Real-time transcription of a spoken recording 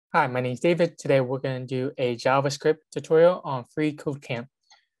Hi, my name is David. Today we're going to do a JavaScript tutorial on freeCodeCamp.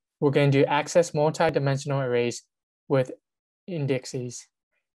 We're going to do access multi-dimensional arrays with indexes.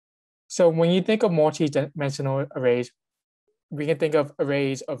 So when you think of multi-dimensional arrays, we can think of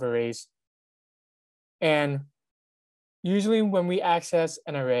arrays of arrays. And usually when we access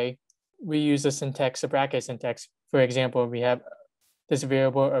an array, we use the syntax, the bracket syntax. For example, we have this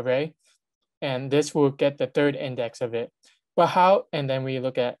variable array, and this will get the third index of it. But how, and then we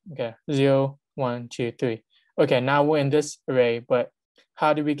look at, okay, 0, 1, 2, 3. Okay, now we're in this array, but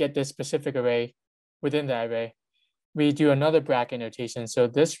how do we get this specific array within that array? We do another bracket notation. So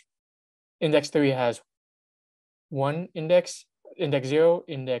this index 3 has one index, index 0,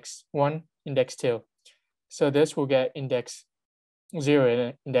 index 1, index 2. So this will get index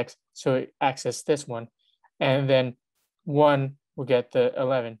 0 index, so access this one. And then 1 will get the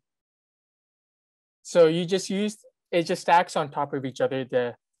 11. So you just use, it just stacks on top of each other,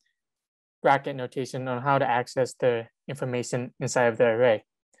 the bracket notation on how to access the information inside of the array.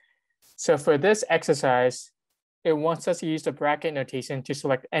 So for this exercise, it wants us to use the bracket notation to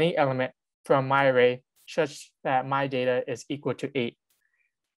select any element from my array such that my data is equal to 8.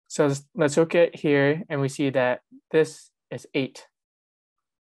 So let's look at here and we see that this is 8.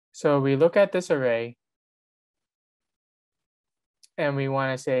 So we look at this array and we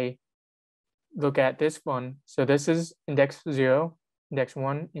want to say, look at this one. So this is index 0, index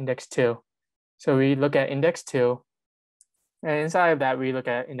 1, index 2. So we look at index 2, and inside of that, we look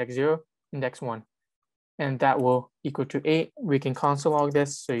at index 0, index 1, and that will equal to 8. We can console log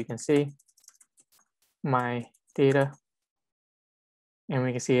this so you can see my data, and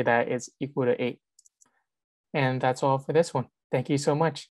we can see that it's equal to 8. And that's all for this one. Thank you so much.